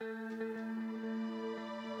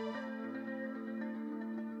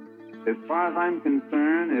As far as I'm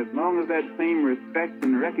concerned, as long as that same respect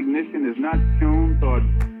and recognition is not shown toward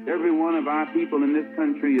every one of our people in this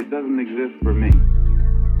country, it doesn't exist for me.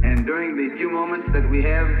 And during the few moments that we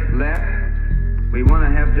have left, we want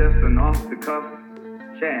to have just an off-the-cuff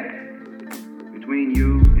chat between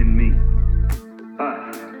you and me.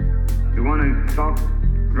 Us. We want to talk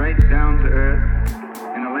right down to earth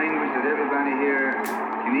in a language that everybody here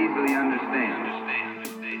can easily understand.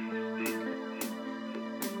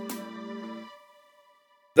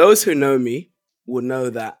 Those who know me will know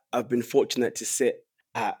that I've been fortunate to sit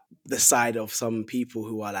at the side of some people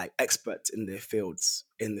who are like experts in their fields,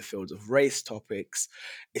 in the fields of race topics,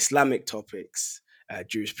 Islamic topics,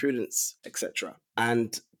 jurisprudence, etc.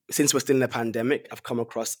 And since we're still in a pandemic, I've come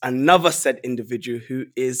across another said individual who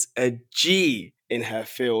is a G in her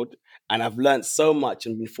field. And I've learned so much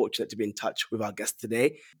and been fortunate to be in touch with our guest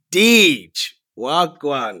today, Deej.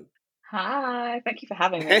 Wagwan. Hi, thank you for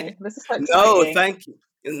having me. This is so No, exciting.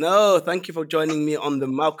 thank you for joining me on the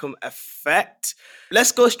Malcolm Effect.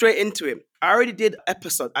 Let's go straight into it. I already did an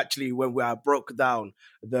episode actually when I broke down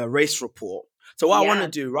the race report. So what I want to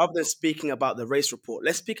do, rather than speaking about the race report,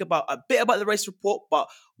 let's speak about a bit about the race report, but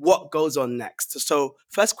what goes on next. So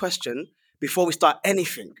first question, before we start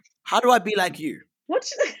anything, how do I be like you?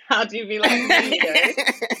 How do you be like me,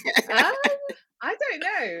 though? I don't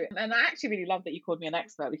know. And I actually really love that you called me an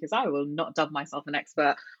expert, because I will not dub myself an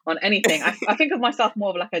expert on anything. I think of myself more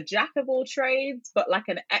of like a jack of all trades, but like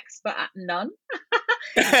an expert at none.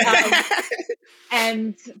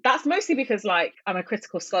 And that's mostly because like I'm a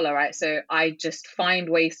critical scholar, right? So I just find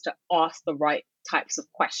ways to ask the right types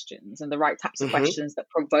of questions and the right types of questions that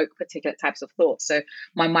provoke particular types of thoughts. So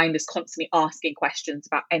my mind is constantly asking questions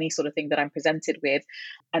about any sort of thing that I'm presented with,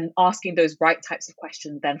 and asking those right types of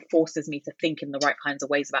questions then forces me to think in the right kinds of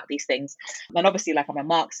ways about these things. And obviously, like I'm a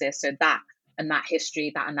Marxist, so that and that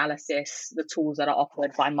history, that analysis, the tools that are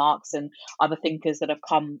offered by Marx and other thinkers that have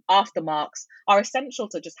come after Marx are essential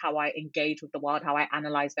to just how I engage with the world, how I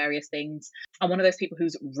analyze various things. I'm one of those people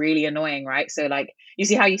who's really annoying, right? So like, you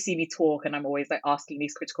see how you see me talk and I'm always like asking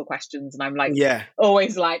these critical questions, and I'm like,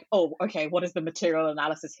 always like, oh, okay, what is the material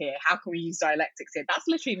analysis here? How can we use dialectics here? That's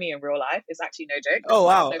literally me in real life. It's actually no joke. Oh,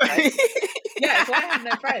 wow. Yeah, so I have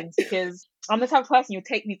no friends, because I'm the type of person you'll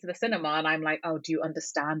take me to the cinema and I'm like, oh, do you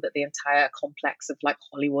understand that the entire complex of like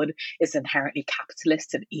Hollywood is inherently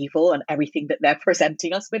capitalist and evil, and everything that they're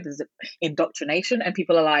presenting us with is indoctrination? And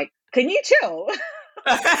people are like, can you chill?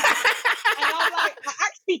 And I'm like,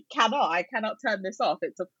 I cannot turn this off.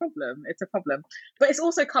 It's a problem. But it's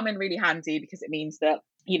also come in really handy, because it means that,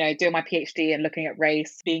 you know, doing my PhD and looking at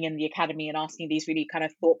race, being in the academy and asking these really kind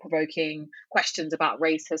of thought-provoking questions about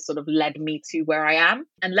race has sort of led me to where I am,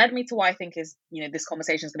 and led me to what I think is, you know, this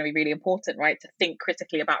conversation is going to be really important, right? To think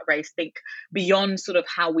critically about race, think beyond sort of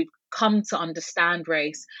how we've come to understand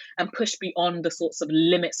race, and push beyond the sorts of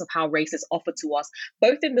limits of how race is offered to us,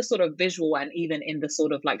 both in the sort of visual and even in the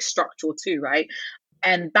sort of like structural too, right?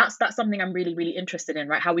 And that's something I'm really, really interested in,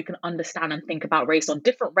 right? How we can understand and think about race on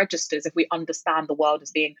different registers if we understand the world as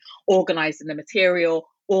being organized in the material,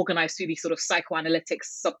 organized through these sort of psychoanalytic,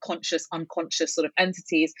 subconscious, unconscious sort of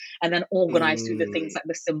entities, and then organized through the things like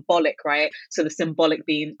the symbolic, right? So the symbolic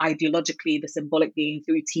being ideologically, the symbolic being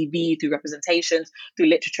through TV, through representations, through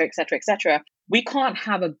literature, etc., etc. We can't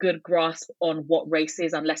have a good grasp on what race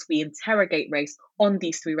is unless we interrogate race on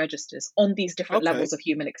these three registers, on these different levels of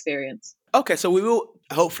human experience. Okay, so we will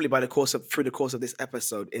hopefully through the course of this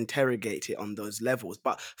episode interrogate it on those levels.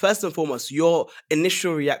 But first and foremost, your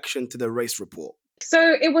initial reaction to the race report.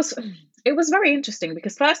 So it was very interesting,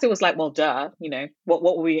 because first it was like, well, duh, you know, what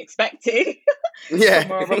were we expecting?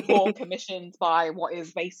 From a report commissioned by what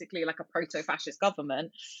is basically like a proto-fascist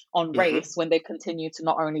government on race, when they continue to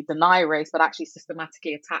not only deny race, but actually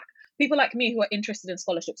systematically attack people like me who are interested in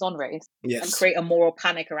scholarships on race, and create a moral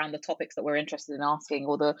panic around the topics that we're interested in asking,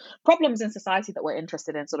 or the problems in society that we're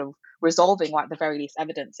interested in sort of resolving, or at the very least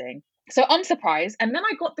evidencing. So unsurprised. And then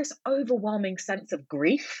I got this overwhelming sense of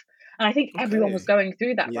grief. And I think everyone was going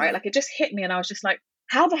through that, right? Like it just hit me, and I was just like,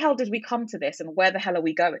 how the hell did we come to this, and where the hell are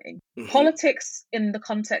we going? Politics in the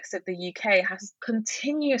context of the UK has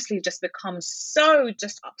continuously just become so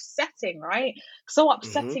just upsetting, right? So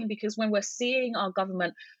upsetting, because when we're seeing our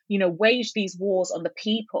government, you know, wage these wars on the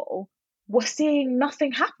people, we're seeing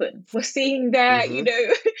nothing happen. We're seeing their, you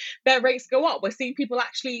know, their rates go up. We're seeing people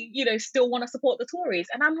actually, you know, still want to support the Tories.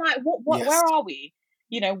 And I'm like, where are we?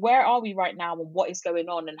 You know, where are we right now, and what is going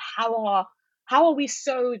on, and how are we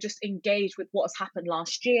so just engaged with what's happened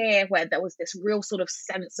last year, where there was this real sort of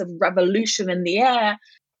sense of revolution in the air,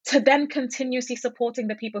 to then continuously supporting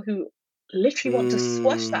the people who literally want to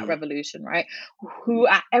squash that Mm. revolution, right? Who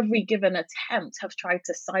at every given attempt have tried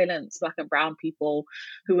to silence Black and brown people,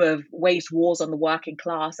 who have waged wars on the working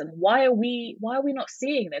class. And why are we not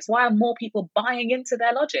seeing this? Why are more people buying into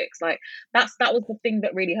their logics? Like that was the thing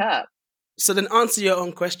that really hurt. So then answer your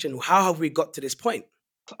own question. How have we got to this point?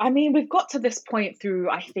 I mean, we've got to this point through,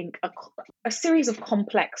 I think, a series of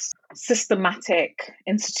complex, systematic,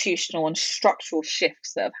 institutional, and structural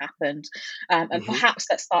shifts that have happened. And Mm-hmm. perhaps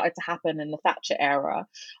that started to happen in the Thatcher era,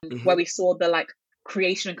 where we saw the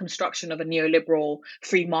creation and construction of a neoliberal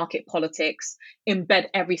free market politics embed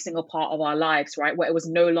every single part of our lives, right? Where it was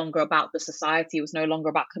no longer about the society, it was no longer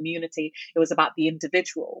about community, it was about the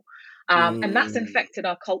individual. And that's infected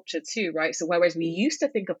our culture too, right? So whereas we used to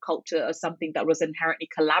think of culture as something that was inherently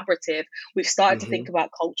collaborative, we've started to think about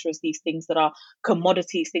culture as these things that are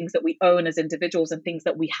commodities, things that we own as individuals, and things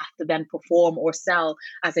that we have to then perform or sell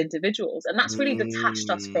as individuals. And that's really detached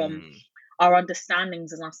us from our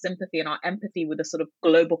understandings and our sympathy and our empathy with the sort of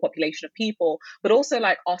global population of people, but also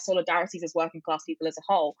like our solidarities as working class people as a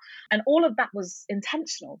whole. And all of that was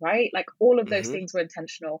intentional, right? Like all of those things were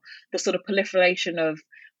intentional. The sort of proliferation of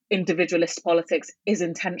individualist politics is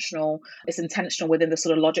intentional. It's intentional within the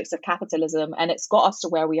sort of logics of capitalism. And it's got us to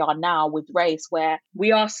where we are now with race, where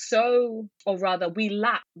we are so, or rather, we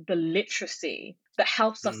lack the literacy that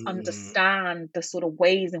helps us understand the sort of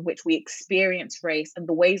ways in which we experience race and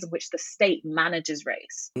the ways in which the state manages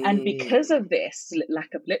race. And because of this lack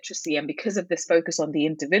of literacy and because of this focus on the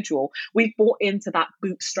individual, we've bought into that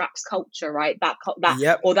bootstraps culture, right?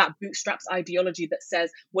 Or that bootstraps ideology that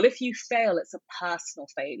says, well, if you fail, it's a personal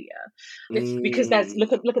failure. Because there's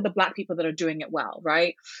look at the Black people that are doing it well,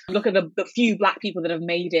 right? Look at the few Black people that have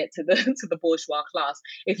made it to the bourgeois class.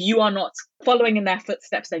 If you are not following in their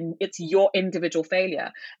footsteps, then it's your individual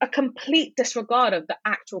failure. A complete disregard of the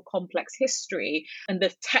actual complex history and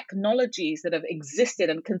the technologies that have existed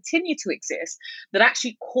and continue to exist that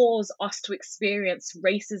actually cause us to experience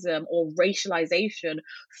racism or racialization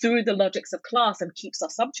through the logics of class and keeps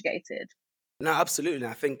us subjugated. No, absolutely.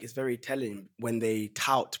 And I think it's very telling when they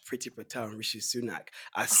tout Priti Patel and Rishi Sunak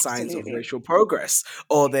as signs of Absolutely. racial progress,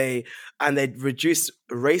 or they reduce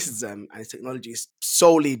racism and its technologies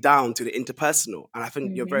solely down to the interpersonal. And I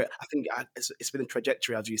think it's been a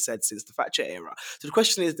trajectory, as you said, since the Thatcher era. So the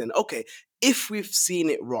question is then, okay, if we've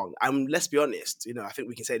seen it wrong, and let's be honest, I think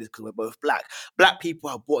we can say this because we're both Black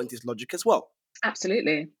people have bought into this logic as well.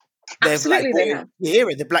 Absolutely. They've Absolutely, they have. You hear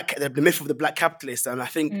it, the myth of the Black capitalist, and I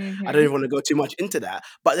think I don't even want to go too much into that.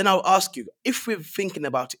 But then I'll ask you, if we're thinking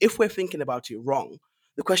about it wrong,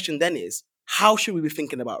 the question then is, how should we be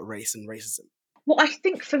thinking about race and racism? Well, I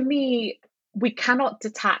think for me, we cannot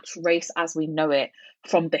detach race as we know it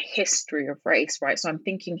from the history of race, right? So I'm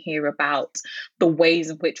thinking here about the ways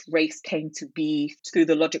in which race came to be through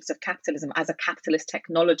the logics of capitalism as a capitalist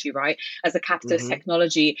technology, right? As a capitalist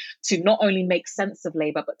technology to not only make sense of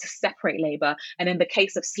labor, but to separate labor. And in the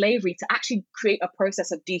case of slavery, to actually create a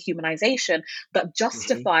process of dehumanization that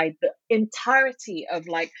justified the entirety of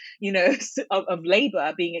of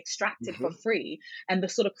labor being extracted for free, and the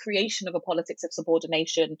sort of creation of a politics of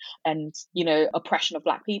subordination and, oppression of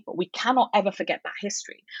Black people. We cannot ever forget that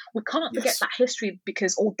history. We cannot forget that history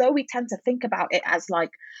because although we tend to think about it as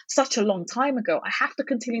like such a long time ago, I have to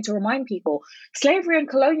continue to remind people slavery and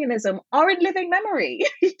colonialism are in living memory,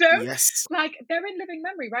 Yes. like they're in living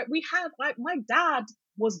memory, right? We have, like, my dad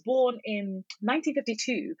was born in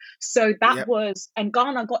 1952. So that was, and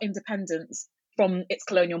Ghana got independence from its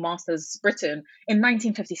colonial masters, Britain, in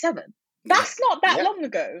 1957. That's not that long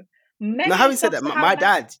ago. Now, having said that, my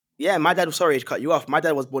dad, sorry to cut you off. My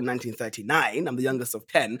dad was born in 1939. I'm the youngest of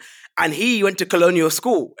 10. And he went to colonial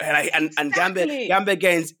school. And Gambia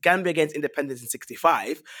gains independence in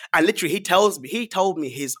 65. And literally, he told me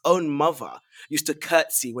his own mother used to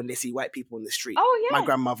curtsy when they see white people in the street. Oh, yeah. My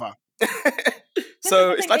grandmother.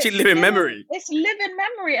 So it's actually living memory. It's living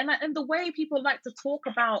memory. And the way people like to talk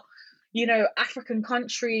about, African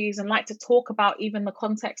countries and like to talk about even the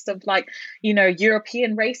context of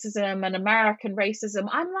European racism and American racism.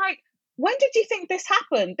 I'm like, when did you think this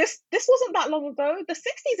happened? This wasn't that long ago. The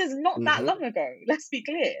 60s is not that long ago. Let's be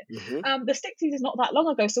clear. The 60s is not that long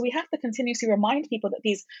ago. So we have to continuously remind people that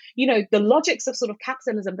these, the logics of sort of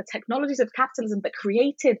capitalism, the technologies of capitalism that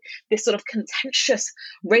created this sort of contentious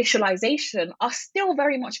racialization are still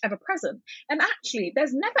very much ever present. And actually,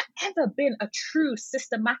 there's never ever been a true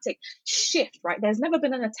systematic shift, right? There's never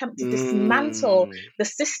been an attempt to dismantle the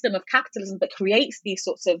system of capitalism that creates these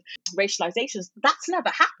sorts of racializations. That's never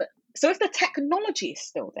happened. So if the technology is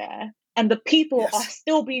still there, and the people are Yes.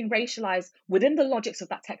 still being racialized within the logics of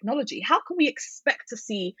that technology, how can we expect to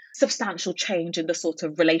see substantial change in the sort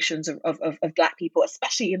of relations of Black people,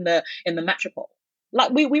 especially in the metropole?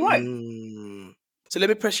 Like we won't. Mm. So let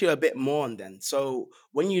me press you a bit more on then. So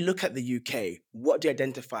when you look at the UK, what do you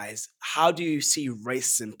identify as, how do you see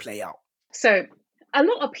racism play out? So a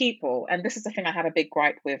lot of people, and this is the thing I have a big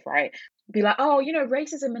gripe with, right? Be like, oh,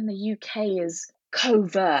 racism in the UK is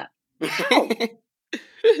covert. How?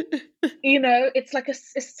 It's like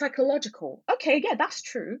it's psychological. Okay, yeah, that's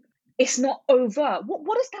true. It's not overt.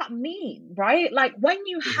 What does that mean, right? Like when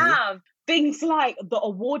you Hmm. have things like the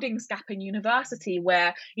awardings gap in university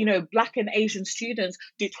where, Black and Asian students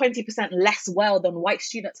do 20% less well than white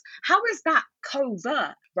students. How is that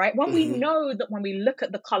covert, right? When we Hmm. know that when we look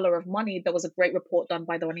at the color of money, there was a great report done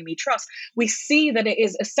by the Onimi Trust, we see that it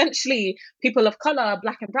is essentially people of color,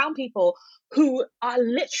 Black and brown people, who are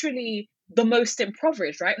literally the most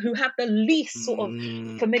impoverished, right? Who have the least sort of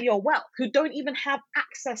Mm. familial wealth, who don't even have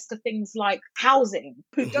access to things like housing,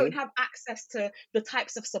 who don't Hmm. have access to the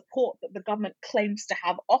types of support that the government claims to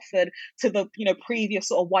have offered to the, previous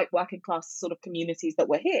sort of white working class sort of communities that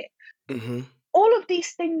were here. Hmm. All of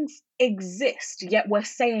these things exist, yet we're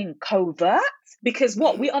saying covert, because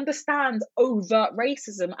what we understand overt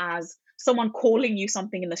racism as someone calling you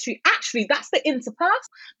something in the street. Actually, that's the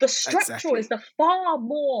interpersonal. The structural Exactly. is the far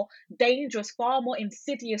more dangerous, far more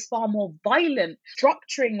insidious, far more violent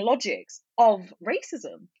structuring logics of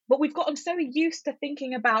racism. But we've gotten so used to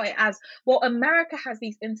thinking about it as, well, America has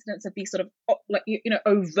these incidents of these sort of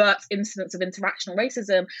overt incidents of interactional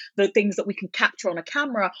racism, the things that we can capture on a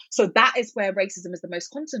camera. So that is where racism is the most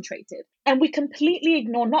concentrated. And we completely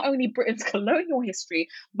ignore not only Britain's colonial history,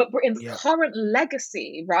 but Britain's Yeah. current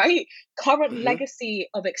legacy, right? Current Hmm. legacy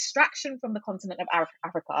of extraction from the continent of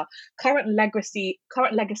Africa, current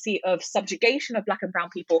legacy of subjugation of Black and brown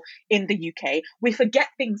people in the UK. We forget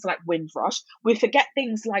things like Windrush. We forget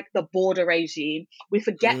things like the border regime. We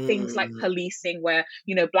forget things like Mm. policing, where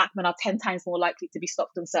Black men are 10 times more likely to be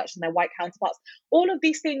stopped and searched than their white counterparts. All of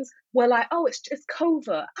these things were like, oh, it's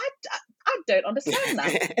covert. I don't understand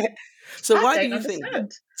that. So I why do don't you think that?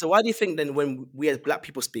 understand. So why do you think then when we as Black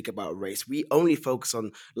people speak about race, we only focus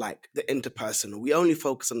on like the interpersonal? We only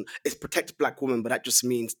focus on it's protect Black women, but that just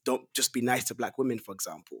means don't just be nice to Black women, for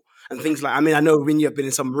example, and things like. I mean, I know when you've been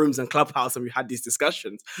in some rooms and clubhouse and we've had these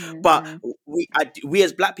discussions, but Mm-hmm. we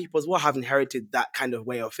as Black people as well have inherited that kind of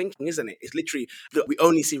way of thinking, isn't it? It's literally that we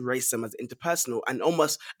only see racism as interpersonal and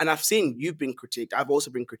almost. And I've seen you've been critiqued. I've also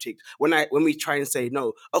been critiqued when we try and say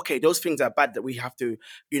no, okay, those things are bad that we have to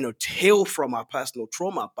to heal from our personal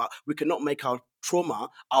trauma, but we cannot make our trauma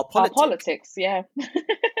our Our politic. politics, yeah.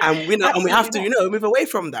 And we have Absolutely to, not. move away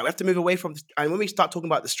from that. We have to move away from, and when we start talking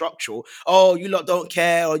about the structural, oh, you lot don't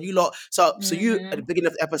care, or you lot. So you at the Mm-hmm. beginning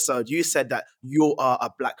of the episode, you said that you are a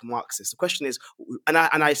Black Marxist. The question is,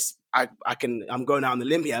 I'm going out on the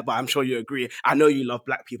limb here, but I'm sure you agree. I know you love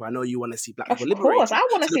Black people. I know you want to see Black people Of course, liberated. I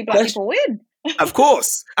want to So the see Black question. people win. Of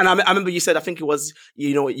course. And I remember you said, I think it was,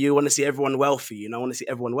 you want to see everyone wealthy, I want to see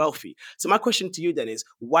everyone wealthy. So my question to you then is,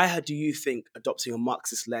 why do you think adopting a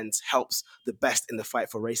Marxist lens helps the best in the fight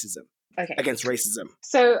for racism, Okay. against racism?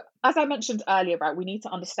 So, as I mentioned earlier, right, we need to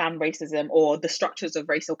understand racism or the structures of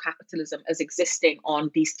racial capitalism as existing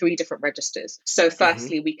on these three different registers. So, Hmm.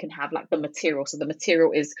 firstly, we can have like the material. So, the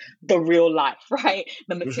material is the real life, right?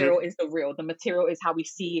 The Hmm. material is the real. The material is how we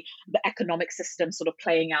see the economic system sort of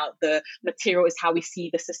playing out. The material is how we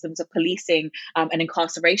see the systems of policing and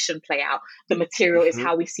incarceration play out. The material is Hmm.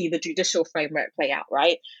 how we see the judicial framework play out,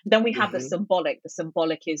 right? Then we have the Hmm. symbolic. The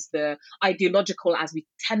symbolic is the ideological, as we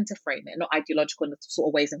tend to frame it, not ideological in the sort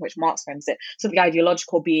of ways in which Marx frames it. So the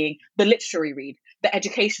ideological being the literary read, the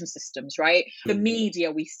education systems, right? The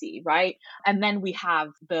media we see, right? And then we have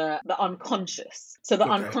the unconscious. So the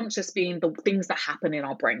Okay. unconscious being the things that happen in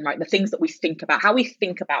our brain, right? The things that we think about, how we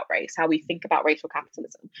think about race, how we think about racial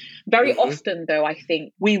capitalism. Very Hmm. often, though, I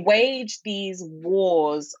think we wage these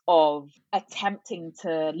wars of attempting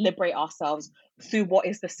to liberate ourselves through what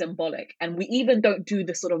is the symbolic. And we even don't do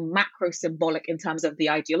the sort of macro symbolic in terms of the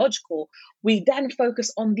ideological. We then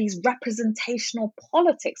focus on these representational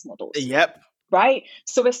politics models, Yep. right?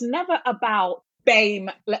 So it's never about BAME.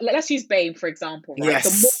 Let's use BAME, for example, right? The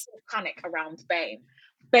moral Yes. panic around BAME.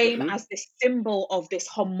 BAME Hmm. as this symbol of this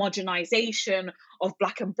homogenization of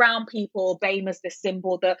Black and brown people, BAME as this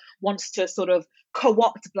symbol that wants to sort of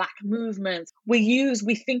co-opt Black movements.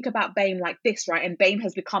 We think about BAME like this, right? And BAME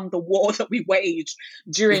has become the war that we waged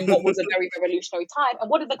during what was a very revolutionary time. And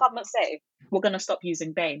what did the government say? We're going to stop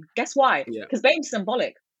using BAME. Guess why? Yeah. Because BAME's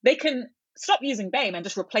symbolic. They can stop using BAME and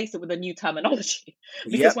just replace it with a new terminology.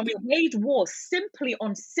 Because Yep. when we wage war simply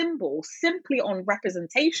on symbols, simply on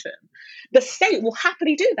representation, the state will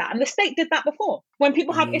happily do that. And the state did that before. When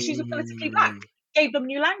people have issues with politically black, gave them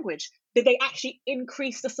new language. Did they actually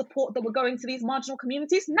increase the support that were going to these marginal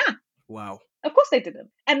communities? Nah. Wow. Of course they didn't.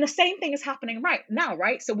 And the same thing is happening right now,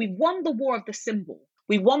 right? So we won the war of the symbol.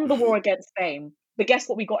 We won the war against BAME. But guess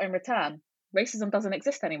what we got in return? Racism doesn't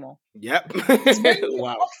exist anymore. Yep. Because when you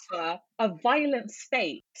Wow. offer a violent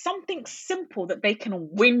state something simple that they can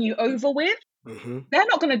win you over with, they're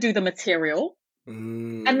not going to do the material.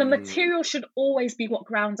 And the material should always be what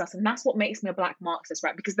grounds us. And that's what makes me a Black Marxist,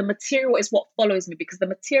 right? Because the material is what follows me, because the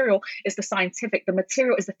material is the scientific, the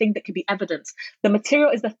material is the thing that can be evidenced. The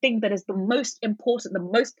material is the thing that is the most important, the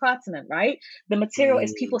most pertinent, right? The material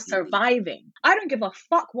is people surviving. I don't give a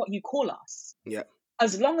fuck what you call us. Yeah.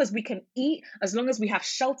 As long as we can eat, as long as we have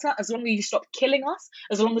shelter, as long as you stop killing us,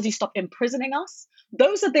 as long as you stop imprisoning us,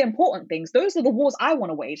 those are the important things. Those are the wars I want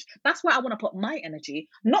to wage. That's where I want to put my energy,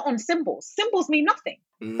 not on symbols. Symbols mean nothing.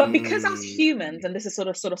 But because as humans, and this is sort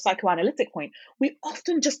of psychoanalytic point, we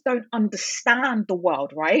often just don't understand the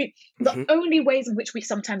world, right? The only ways in which we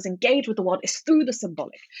sometimes engage with the world is through the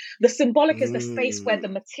symbolic. The symbolic is the space where the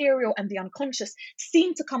material and the unconscious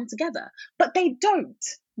seem to come together, but they don't.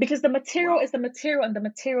 Because the material is the material, and the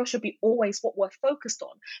material should be always what we're focused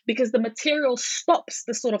on. Because the material stops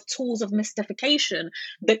the sort of tools of mystification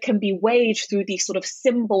that can be waged through these sort of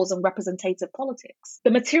symbols and representative politics.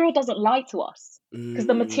 The material doesn't lie to us, because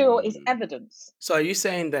the material is evidence. So are you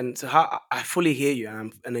saying then, so how, I fully hear you and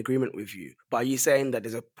I'm in agreement with you, but are you saying that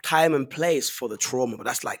there's a time and place for the trauma, but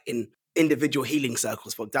that's like in individual healing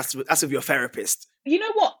circles, but that's with your therapist? You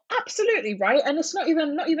know what? Absolutely, right? And it's not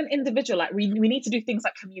even individual. Like we need to do things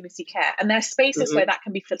like community care, and there's spaces where that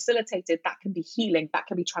can be facilitated, that can be healing, that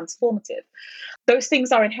can be transformative. Those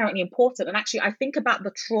things are inherently important. And actually, I think about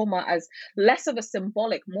the trauma as less of a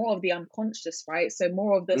symbolic, more of the unconscious, right? So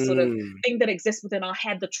more of the sort of thing that exists within our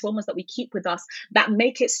head, the traumas that we keep with us that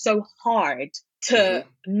make it so hard to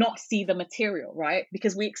not see the material, right?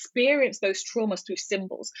 Because we experience those traumas through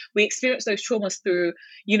symbols. We experience those traumas through,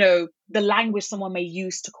 you know, the language someone may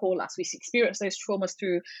use to call us. We experience those traumas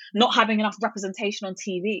through not having enough representation on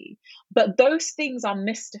TV. But those things are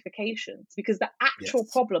mystifications, because the actual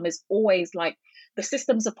problem is always like the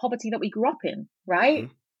systems of poverty that we grew up in, right?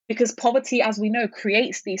 Because poverty, as we know,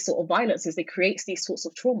 creates these sort of violences. It creates these sorts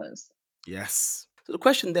of traumas. Yes. So the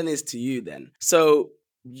question then is to you then. So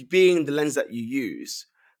being the lens that you use,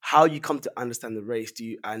 how you come to understand the race,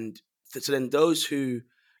 so then those who,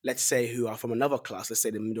 let's say, who are from another class, let's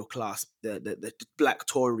say the middle class, the Black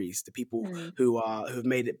Tories, the people who've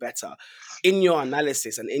made it better, in your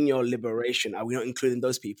analysis and in your liberation, are we not including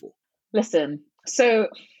those people? Listen, so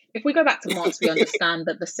if we go back to Marx, we understand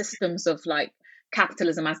that the systems of like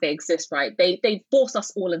capitalism as they exist, right? They force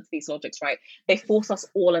us all into these logics, right? They force us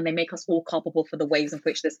all, and they make us all culpable for the ways in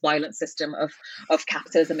which this violent system of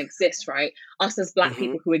capitalism exists, right? Us as Black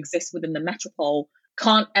people who exist within the metropole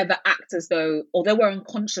can't ever act as though, although we're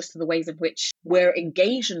unconscious to the ways in which we're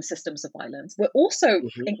engaged in systems of violence, we're also,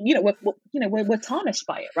 we're tarnished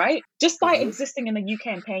by it, right? Just by existing in the UK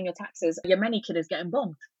and paying your taxes, your Yemeni kid is getting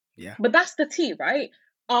bombed. Yeah. But that's the tea, right?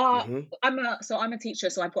 I'm a teacher,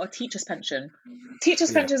 so I've got a teacher's pension.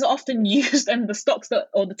 Teachers' pensions are often used, and the stocks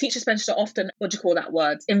or the teachers' pensions are often, what do you call that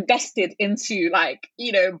word, invested into like,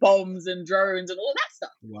 bombs and drones and all that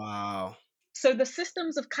stuff. Wow. So the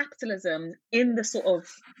systems of capitalism in the sort of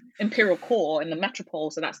imperial core in the metropole,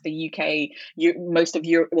 so that's the UK, most of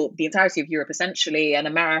Europe, well, the entirety of Europe essentially, and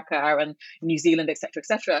America and New Zealand,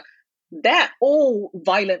 etc., they're all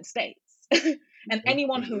violent states. And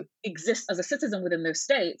anyone who exists as a citizen within those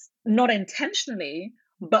states, not intentionally,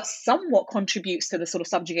 but somewhat contributes to the sort of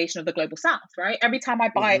subjugation of the global South, right? Every time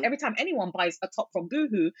anyone buys a top from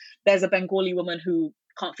Boohoo, there's a Bengali woman who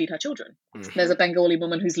can't feed her children. There's a Bengali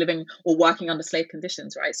woman who's living or working under slave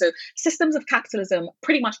conditions, right? So systems of capitalism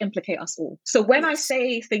pretty much implicate us all. So when I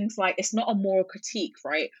say things like it's not a moral critique,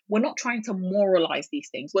 right? We're not trying to moralize these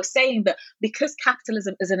things. We're saying that because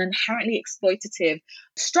capitalism is an inherently exploitative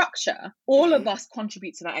structure, all of us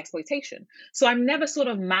contribute to that exploitation. So I'm never sort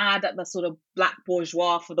of mad at the sort of Black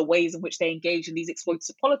bourgeois for the ways in which they engage in these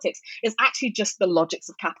exploitative politics. It's actually just the logics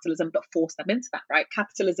of capitalism that force them into that, right?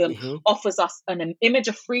 Capitalism offers us an image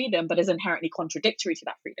of freedom, but is inherently contradictory to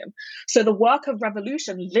that freedom. So the work of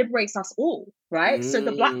revolution liberates us all, right? So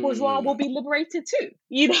the Black bourgeois will be liberated too.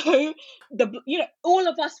 All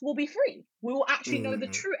of us will be free. We will actually know the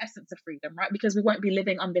true essence of freedom, right? Because we won't be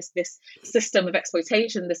living on this system of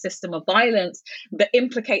exploitation, the system of violence that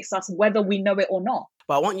implicates us whether we know it or not.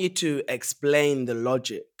 But I want you to explain the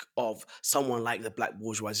logic of someone like the black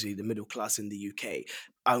bourgeoisie, the middle class in the UK.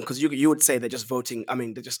 Because you would say they're just voting, I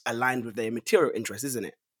mean, they're just aligned with their material interests, isn't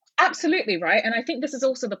it? Absolutely, right. And I think this is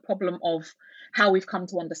also the problem of how we've come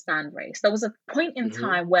to understand race. There was a point in Mm-hmm.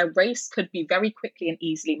 time where race could be very quickly and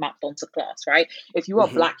easily mapped onto class, right? If you are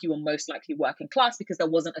Mm-hmm. black, you were most likely working class because there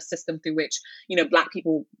wasn't a system through which, black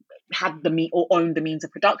people had the mean or owned the means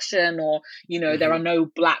of production, or, there are Mm-hmm. no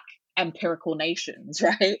black empirical nations,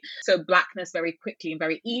 right? So blackness very quickly and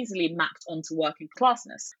very easily mapped onto working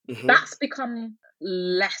classness. Mm-hmm. That's become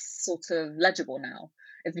less sort of legible now.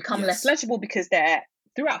 It's become less Yes. legible because there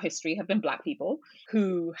throughout history have been black people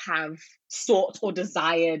who have sought or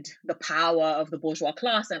desired the power of the bourgeois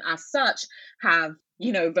class, and as such have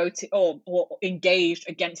voted or engaged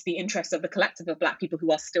against the interests of the collective of black people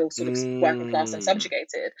who are still sort of working class and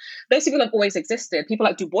subjugated. Those people have always existed. People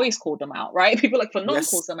like Du Bois called them out, right? People like Fanon Yes.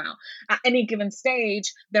 calls them out. At any given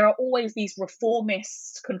stage, there are always these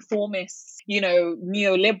reformists, conformists,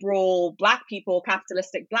 neoliberal black people,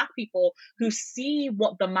 capitalistic black people who see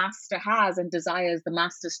what the master has and desires the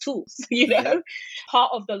master's tools. Yep.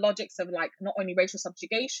 Part of the logics of like not only racial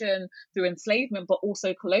subjugation through enslavement but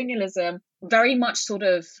also colonialism very much sort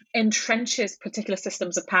of entrenches particular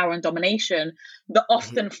systems of power and domination that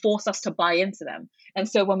often force us to buy into them. And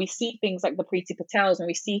so when we see things like the Priti Patels, when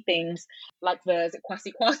we see things like the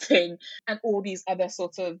Kwasi Kwarteng and all these other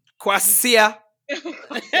sort of Kwasia. So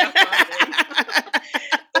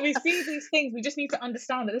we see these things, we just need to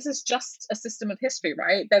understand that this is just a system of history,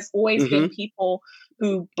 right? There's always been people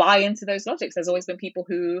who buy into those logics. There's always been people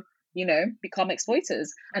who become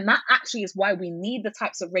exploiters. And that actually is why we need the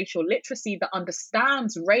types of racial literacy that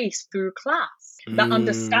understands race through class, that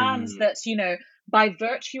understands that, by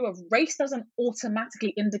virtue of race doesn't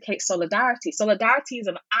automatically indicate solidarity. Solidarity is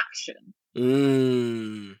an action.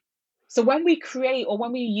 So when we create or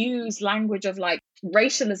when we use language of like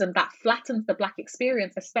racialism that flattens the black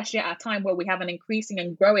experience, especially at a time where we have an increasing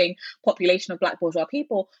and growing population of black bourgeois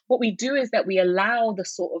people, what we do is that we allow the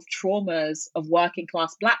sort of traumas of working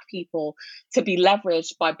class black people to be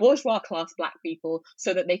leveraged by bourgeois class black people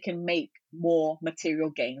so that they can make more material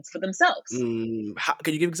gains for themselves. Can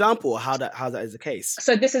you give an example of how that is the case?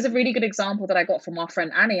 So this is a really good example that I got from our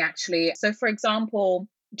friend Annie, actually. So for example,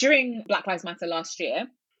 during Black Lives Matter last year,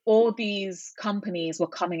 all these companies were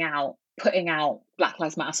coming out, putting out Black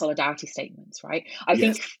Lives Matter solidarity statements, right? I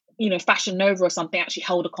think, Fashion Nova or something actually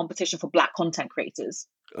held a competition for black content creators.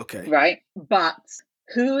 Okay. Right? But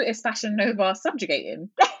who is Fashion Nova subjugating?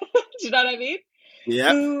 Do you know what I mean?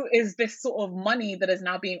 Yeah. Who is this sort of money that is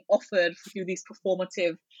now being offered through these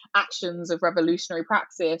performative actions of revolutionary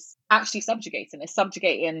praxis actually subjugating? It's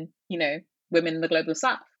subjugating, women in the global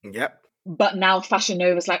south. Yep. But now Fashion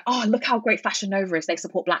Nova is like, oh, look how great Fashion Nova is. They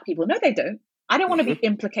support black people. No, they don't. I don't want to be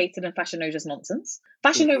implicated in Fashion Nova's nonsense.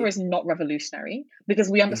 Fashion Nova is not revolutionary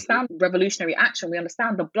because we understand revolutionary action. We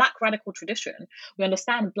understand the black radical tradition. We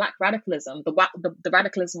understand black radicalism, the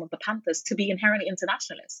radicalism of the Panthers to be inherently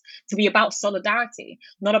internationalist, to be about solidarity,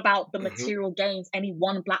 not about the material gains any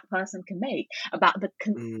one black person can make, about the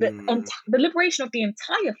liberation of the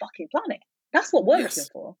entire fucking planet. That's what we're looking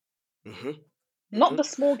for. Not the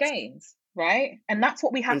small gains, right? And that's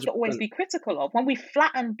what we have 100%. To always be critical of. When we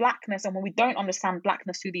flatten blackness and when we don't understand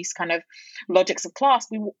blackness through these kind of logics of class,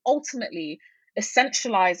 we will ultimately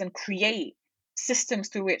essentialize and create systems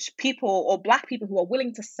through which people or black people who are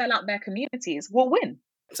willing to sell out their communities will win.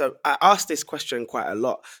 So I asked this question quite a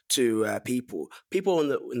lot to people. People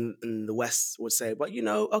in the West would say, "But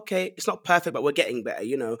okay, it's not perfect, but we're getting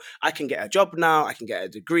better. I can get a job now, I can get a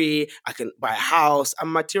degree, I can buy a house.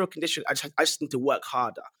 And material condition, I just need to work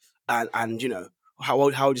harder." And how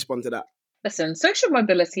would you respond to that? Listen, social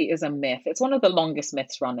mobility is a myth. It's one of the longest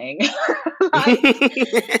myths running.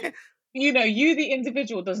 You, the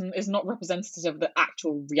individual, is not representative of the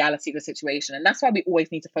actual reality of the situation. And that's why we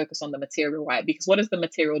always need to focus on the material, right? Because what does the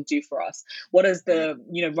material do for us? What does the,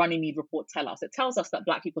 Runnymede report tell us? It tells us that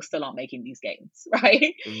black people still aren't making these gains,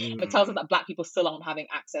 right? It tells us that black people still aren't having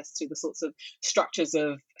access to the sorts of structures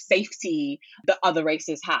of safety that other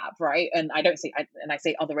races have, right? And I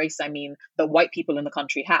say other races, I mean the white people in the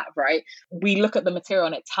country have, right? We look at the material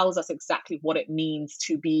and it tells us exactly what it means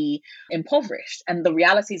to be impoverished. And the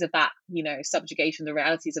realities of that subjugation, the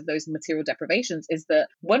realities of those material deprivations is that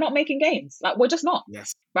we're not making gains. Like, we're just not.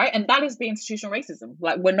 Yes. Right. And that is the institutional racism.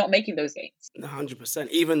 Like, we're not making those gains. 100%.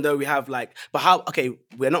 Even though we have but how, okay,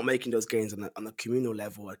 we're not making those gains on a communal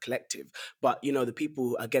level or collective, but the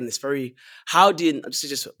people, again, it's very, how do you,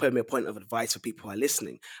 just put me a point of advice for people who are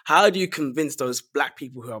listening, how do you convince those Black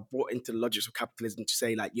people who are brought into the logics of capitalism to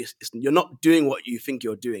say, like, you're not doing what you think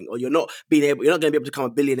you're doing, or you're not going to be able to become a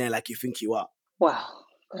billionaire like you think you are? Well,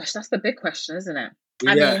 gosh, that's the big question, isn't it?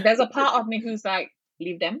 Yeah. I mean, there's a part of me who's like,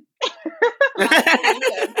 leave them.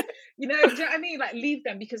 Do you know what I mean? Like, leave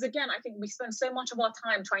them. Because again, I think we spend so much of our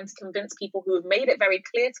time trying to convince people who have made it very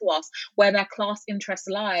clear to us where their class interests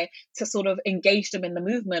lie to sort of engage them in the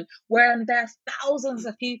movement, where there are thousands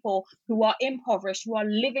of people who are impoverished, who are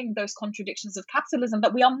living those contradictions of capitalism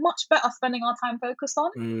that we are much better spending our time focused on.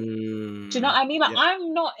 Do you know what I mean? Like,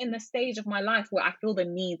 I'm not in the stage of my life where I feel the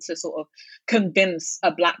need to sort of convince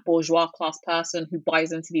a Black bourgeois class person who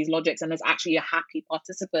buys into these logics and is actually a happy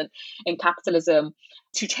participant in capitalism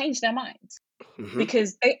to change their minds,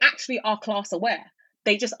 because they actually are class aware.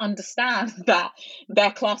 They just understand that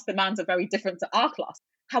their class demands are very different to our class.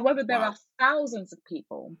 However, there are thousands of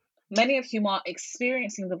people, many of whom are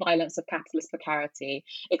experiencing the violence of capitalist precarity,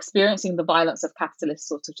 experiencing the violence of capitalist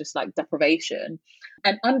sort of just like deprivation,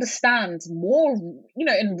 and understand more,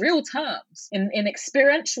 in real terms, in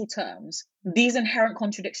experiential terms, these inherent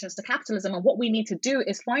contradictions to capitalism. And what we need to do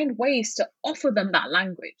is find ways to offer them that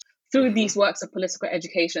language through these works of political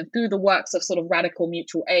education, through the works of sort of radical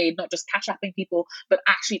mutual aid, not just cash-apping people, but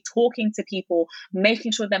actually talking to people,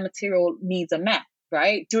 making sure their material needs are met,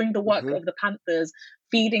 right? Doing the work of the Panthers,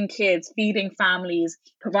 feeding kids, feeding families,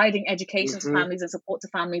 providing education to families and support to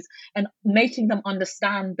families, and making them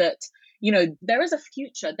understand that, there is a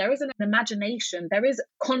future, there is an imagination, there is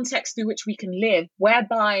context through which we can live,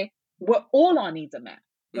 whereby all our needs are met.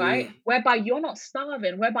 Right? Whereby you're not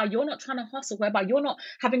starving, whereby you're not trying to hustle, whereby you're not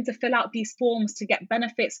having to fill out these forms to get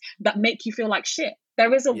benefits that make you feel like shit.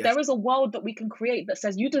 There is a world that we can create that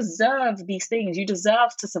says you deserve these things, you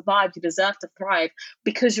deserve to survive, you deserve to thrive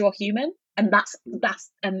because you're human, and that's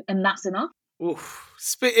enough. Oof.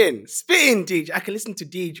 Spitting, Deej. I can listen to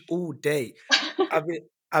Deej all day.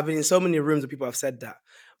 I've been in so many rooms where people have said that.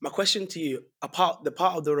 My question to you, the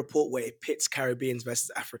part of the report where it pits Caribbeans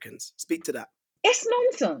versus Africans, speak to that. It's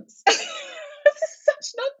nonsense. It's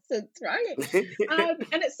such nonsense, right?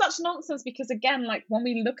 And it's such nonsense because, again, like when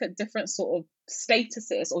we look at different sort of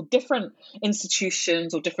statuses or different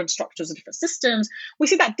institutions or different structures or different systems, we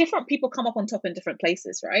see that different people come up on top in different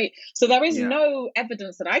places, right? So there is no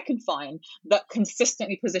evidence that I can find that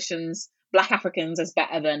consistently positions Black Africans as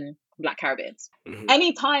better than Black Caribbeans.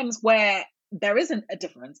 Any times where there isn't a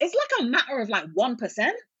difference, it's like a matter of like 1%.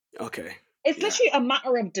 Okay. It's literally a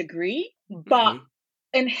matter of degree, but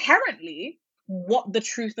inherently, what the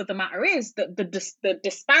truth of the matter is, that the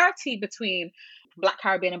disparity between Black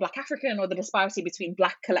Caribbean and Black African, or the disparity between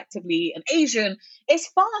Black collectively and Asian, is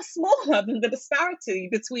far smaller than the disparity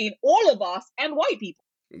between all of us and white people.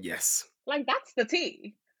 Yes. Like, that's the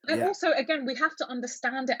tea. And also, again, we have to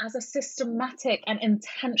understand it as a systematic and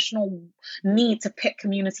intentional need to pit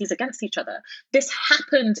communities against each other. This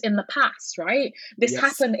happened in the past, right? This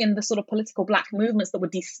happened in the sort of political Black movements that were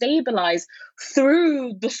destabilized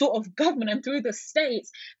through the sort of government and through the states,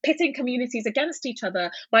 pitting communities against each other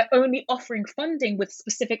by only offering funding with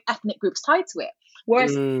specific ethnic groups tied to it.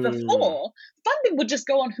 Whereas before, funding would just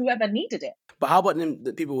go on whoever needed it. But how about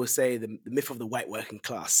the people will say the myth of the white working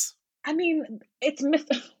class? I mean, it's myth.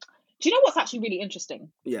 Do you know what's actually really interesting?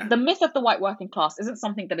 Yeah. The myth of the white working class isn't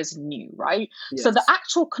something that is new, right? Yes. So the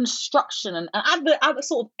actual construction and at the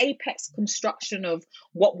sort of apex construction of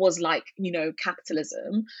what was like,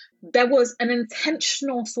 capitalism, there was an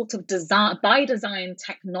intentional sort of by design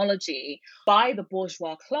technology by the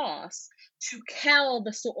bourgeois class to quell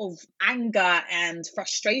the sort of anger and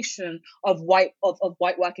frustration of white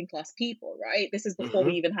working class people, right? This is before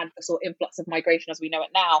we even had the sort of influx of migration as we know it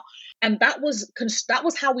now. And that was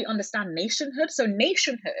how we understand nationhood. So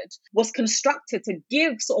nationhood was constructed to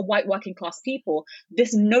give sort of white working class people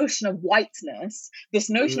this notion of whiteness, this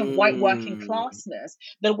notion of white working classness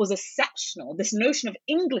that was exceptional, this notion of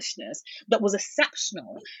Englishness that was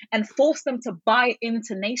exceptional, and force them to buy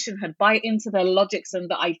into nationhood, buy into the logics and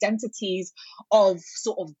the identities of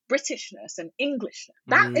sort of Britishness and Englishness.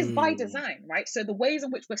 That is by design, right? So the ways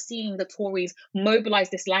in which we're seeing the Tories mobilize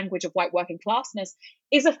this language of white working classness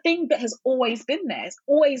is a thing that has always been there. It's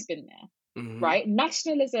always been there, right?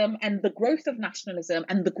 Nationalism and the growth of nationalism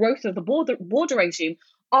and the growth of the border regime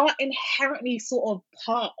are inherently sort of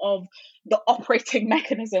part of the operating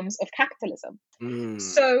mechanisms of capitalism.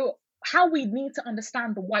 So how we need to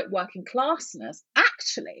understand the white working classness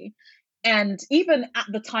actually. And even at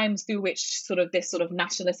the times through which sort of this sort of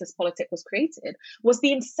nationalist politic was created, was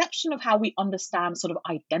the inception of how we understand sort of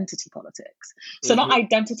identity politics. So not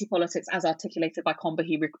identity politics as articulated by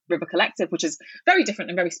Combahee River Collective, which is very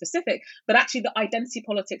different and very specific, but actually the identity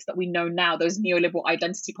politics that we know now, those neoliberal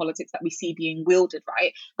identity politics that we see being wielded,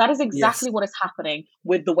 right? That is exactly what is happening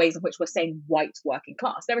with the ways in which we're saying white working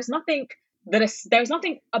class. There is nothing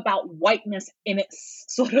about whiteness in its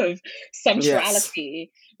sort of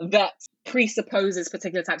centrality that presupposes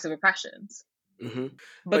particular types of oppressions.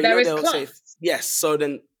 But there is class. Yes. So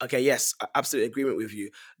then, okay, yes, absolute agreement with you.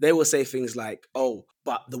 They will say things like, "Oh,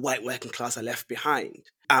 but the white working class are left behind,"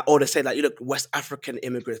 or they say like, "You look, West African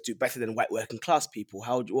immigrants do better than white working class people."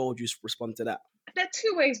 What would you respond to that? There are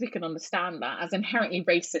two ways we can understand that as inherently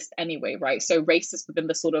racist anyway, right? So racist within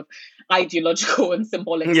the sort of ideological and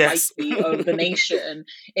symbolic psyche of the nation,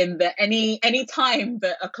 in that any time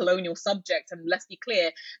that a colonial subject, and let's be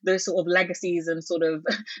clear, those sort of legacies and sort of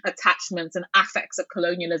attachments and affects of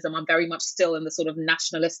colonialism are very much still in the sort of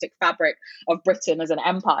nationalistic fabric of Britain as an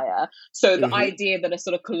empire. So the idea that a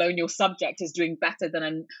sort of colonial subject is doing better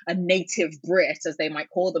than a native Brit, as they might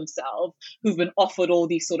call themselves, who've been offered all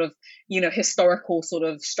these sort of, historical sort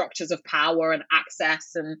of structures of power and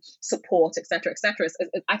access and support, etc., etc.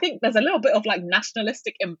 I think there's a little bit of like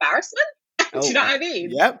nationalistic embarrassment. Do you know what I mean?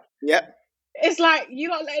 Yep. It's like, you're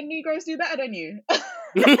not letting Negroes do better than you.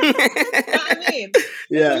 You know what I mean?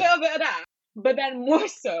 There's a little bit of that. But then more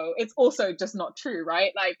so, it's also just not true,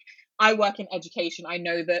 right? Like, I work in education. I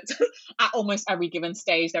know that at almost every given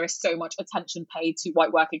stage, there is so much attention paid to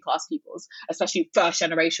white working class peoples, especially first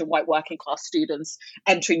generation white working class students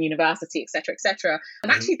entering university, etc., etc.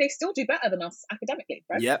 And actually, they still do better than us academically,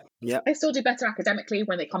 right? Yeah. They still do better academically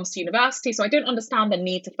when it comes to university. So I don't understand the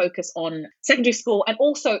need to focus on secondary school. And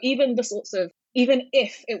also, even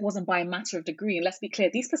if it wasn't by a matter of degree, let's be clear,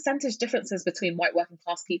 these percentage differences between white working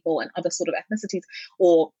class people and other sort of ethnicities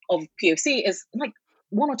or of POC is like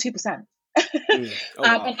 1 or 2%.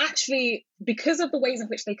 And actually, because of the ways in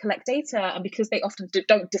which they collect data and because they often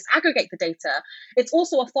don't disaggregate the data, it's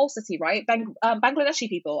also a falsity, right? Bangladeshi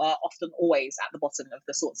people are often always at the bottom of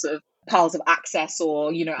the sorts of piles of access, or,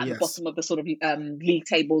 at the bottom of the sort of league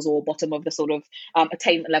tables, or bottom of the sort of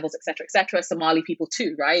attainment levels, etc., etc. Somali people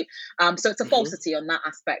too, right? So it's a falsity on that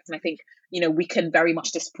aspect. And I think, we can very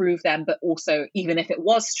much disprove them, but also, even if it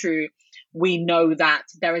was true, we know that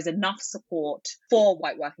there is enough support for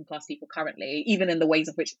white working class people currently, even in the ways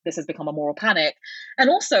of which this has become a moral panic. And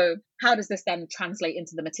also, how does this then translate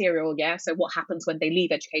into the material? Yeah. So what happens when they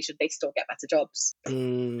leave education? They still get better jobs.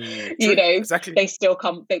 Exactly. They still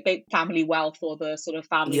they family wealth, or the sort of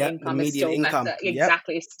family income is still better.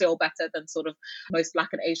 Exactly. It's still better than sort of most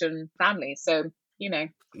Black and Asian families. So,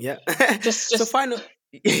 So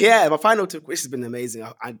my final two. This has been amazing.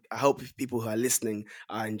 I hope people who are listening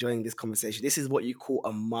are enjoying this conversation. This is what you call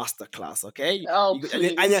a masterclass, okay?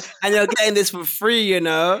 And you're getting this for free.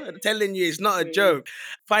 I'm telling you, it's not a joke.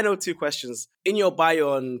 Final two questions. In your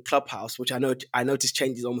bio on Clubhouse, which I notice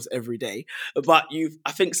changes almost every day, but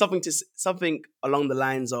I think something along the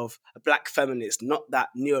lines of a Black feminist, not that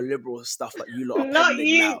neoliberal stuff that you lot are not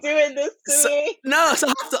you now. Doing this to me. No, so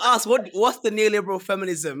I have to ask, what's the neoliberal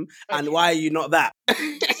feminism, and why are you not that?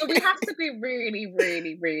 So we have to be really,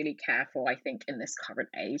 really, really careful, I think, in this current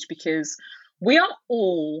age, because we are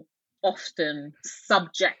all often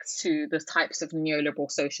subject to the types of neoliberal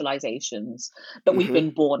socializations that we've been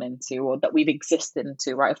born into, or that we've existed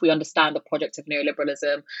into, right? If we understand the project of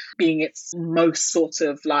neoliberalism being its most sort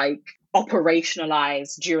of like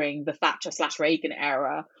operationalized during the Thatcher/Reagan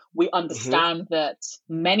era, we understand that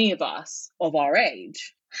many of us of our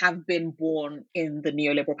age have been born in the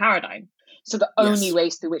neoliberal paradigm. So the only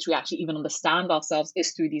ways through which we actually even understand ourselves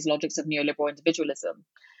is through these logics of neoliberal individualism.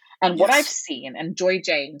 And what I've seen, and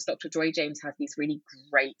Dr. Joy James has these really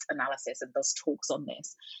great analysis and does talks on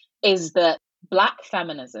this, is that Black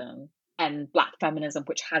feminism, and Black feminism,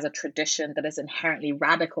 which has a tradition that is inherently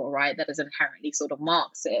radical, right, that is inherently sort of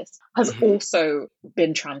Marxist, has also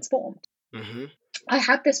been transformed. I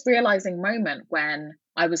had this realizing moment when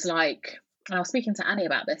I was like, and I was speaking to Annie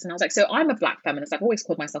about this, and I was like, so I'm a Black feminist. I've always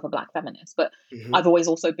called myself a Black feminist, but I've always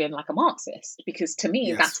also been like a Marxist, because to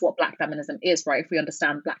me, that's what Black feminism is, right? If we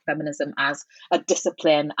understand Black feminism as a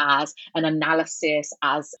discipline, as an analysis,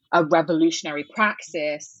 as a revolutionary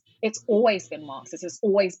praxis, It's always been Marxist. It's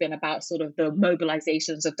always been about sort of the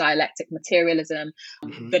mobilizations of dialectic materialism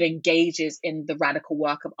that engages in the radical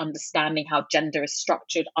work of understanding how gender is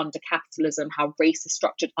structured under capitalism, how race is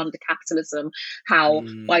structured under capitalism, how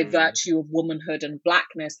by virtue of womanhood and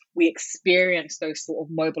blackness, we experience those sort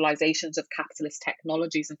of mobilizations of capitalist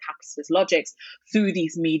technologies and capitalist logics through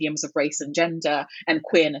these mediums of race and gender and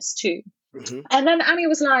queerness too. And then Annie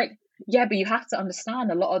was like, yeah, but you have to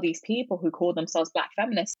understand a lot of these people who call themselves black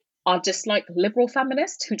feminists are just like liberal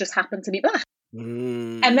feminists who just happen to be black.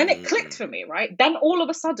 And then it clicked for me, right? Then all of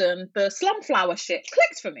a sudden, the slumflower shit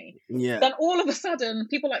clicked for me. Yeah. Then all of a sudden,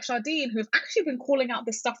 people like Shardine, who've actually been calling out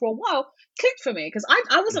this stuff for a while, clicked for me. Because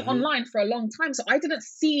I wasn't online for a long time, so I didn't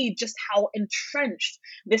see just how entrenched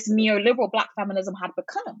this neoliberal black feminism had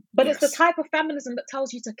become. But it's the type of feminism that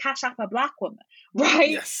tells you to cash up a black woman,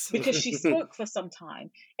 right? Yes. Because she spoke for some time.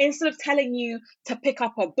 Instead of telling you to pick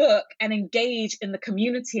up a book and engage in the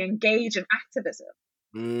community, engage in activism.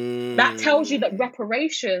 That tells you that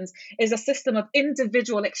reparations is a system of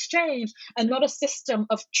individual exchange and not a system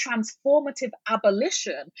of transformative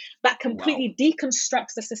abolition that completely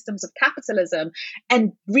deconstructs the systems of capitalism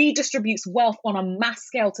and redistributes wealth on a mass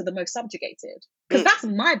scale to the most subjugated. Because that's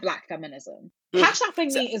my black feminism.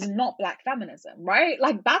 Cash-apping me is not black feminism, right?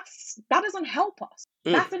 Like that doesn't help us.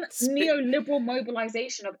 That's a neoliberal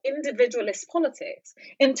mobilization of individualist politics,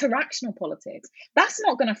 interactional politics. That's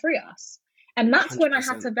not going to free us. And that's 100%. When I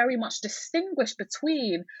had to very much distinguish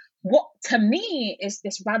between what to me is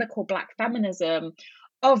this radical black feminism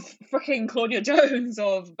of freaking Claudia Jones,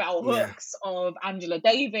 of Bell Hooks, of Angela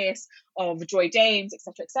Davis, of Joy James,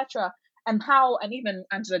 etc., and even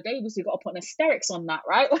Angela Davis, you got to put an asterisk on that,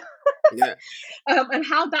 right? And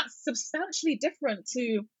how that's substantially different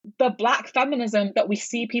to the black feminism that we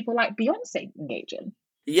see people like Beyonce engage in.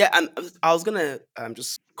 Yeah, and I was gonna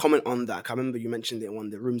just comment on that. I remember you mentioned it in one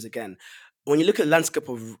of the rooms again. When you look at the landscape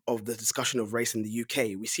of the discussion of race in the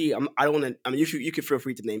UK, we see, I don't want to, I mean, you can feel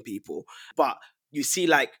free to name people, but you see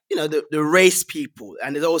like, the race people,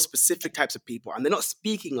 and there's all specific types of people, and they're not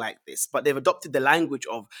speaking like this, but they've adopted the language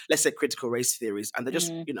of, let's say, critical race theories, and they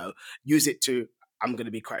just, use it to, I'm going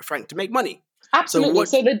to be quite frank, to make money. Absolutely.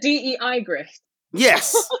 So the DEI grift.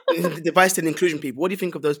 Yes. The diversity and inclusion people. What do you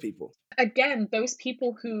think of those people? Again, they're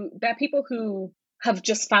people who have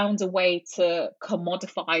just found a way to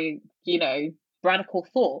commodify, radical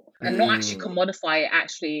thought and not actually commodify it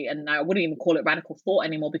actually. And I wouldn't even call it radical thought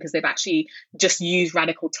anymore because they've actually just used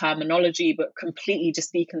radical terminology, but completely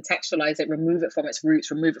just decontextualize it, remove it from its roots,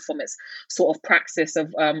 remove it from its sort of praxis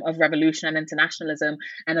of revolution and internationalism,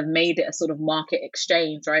 and have made it a sort of market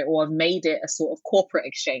exchange, right? Or have made it a sort of corporate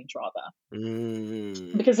exchange rather.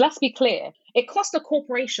 Because let's be clear, it cost a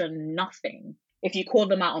corporation nothing if you call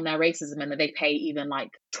them out on their racism and they pay even like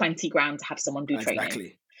 20 grand to have someone do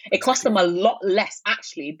training. It costs them a lot less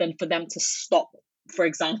actually than for them to stop, for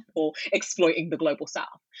example, exploiting the global south.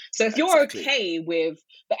 So if you're okay with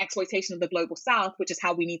the exploitation of the global south, which is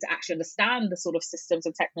how we need to actually understand the sort of systems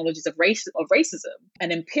and technologies of racism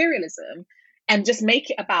and imperialism, and just make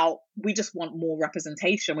it about, we just want more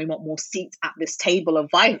representation, we want more seats at this table of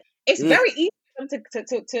violence. It's very easy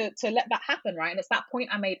to let that happen, right? And it's that point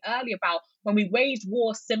I made earlier about when we wage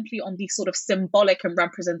war simply on these sort of symbolic and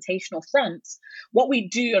representational fronts, what we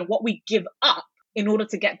do and what we give up in order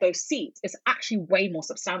to get those seats is actually way more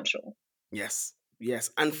substantial. Yes.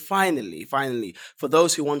 And finally, for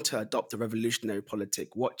those who want to adopt a revolutionary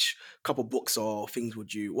politic, watch a couple books or things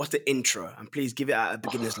what's the intro? And please give it at a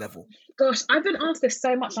beginner's level. Gosh, I've been asked this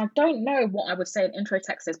so much. And I don't know what I would say an intro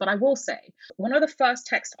text is, but I will say one of the first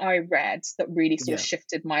texts I read that really sort of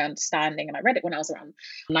shifted my understanding, and I read it when I was around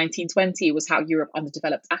 1920, was How Europe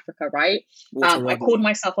Underdeveloped Africa, right? I called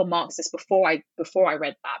myself a Marxist before I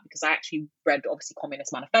read that, because I actually read, obviously,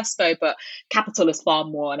 Communist Manifesto, but Capital is far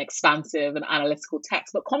more an expansive and analytical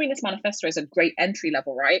text. But Communist Manifesto is a great entry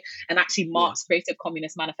level, right? And actually Marx created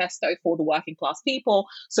Communist Manifesto for the working class people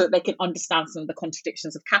so that they can understand some of the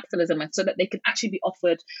contradictions of capitalism, and so that they can actually be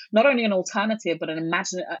offered not only an alternative, but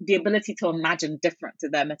the ability to imagine different to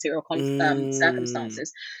their material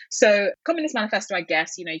circumstances. So Communist Manifesto, I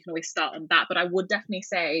guess, you can always start on that, but I would definitely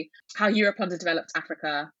say How Europe Underdeveloped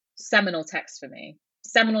Africa, seminal text for me.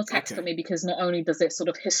 For me, because not only does it sort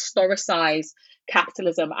of historicize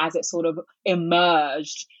capitalism as it sort of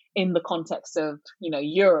emerged in the context of,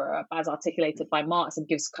 Europe as articulated by Marx, and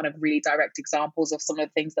gives kind of really direct examples of some of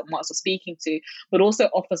the things that Marx was speaking to, but also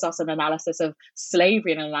offers us an analysis of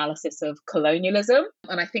slavery and an analysis of colonialism.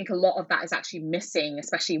 And I think a lot of that is actually missing,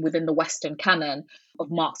 especially within the Western canon of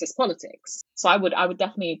Marxist politics. So I would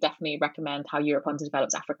definitely recommend How Europe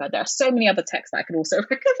Underdeveloped Africa. There are so many other texts that I could also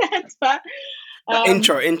recommend, but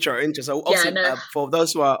Intro. So Yeah, obviously, no, for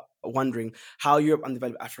those who are wondering how Europe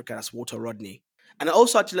undeveloped Africa, that's Walter Rodney. And I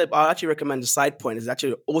also actually, I actually recommend the side point. It's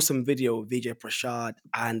actually an awesome video of Vijay Prashad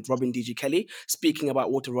and Robin D.G. Kelly speaking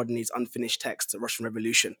about Walter Rodney's unfinished text, The Russian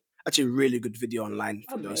Revolution. Actually, a really good video online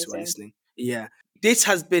for those who are amazing. listening. Yeah. This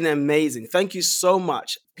has been amazing. Thank you so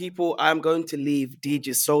much. People, I'm going to leave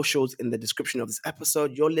DJ's socials in the description of this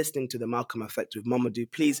episode. You're listening to The Malcolm Effect with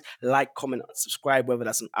Mamadou. Please like, comment, and subscribe, whether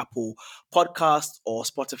that's on Apple Podcast or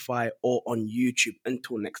Spotify or on YouTube.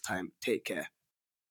 Until next time, take care.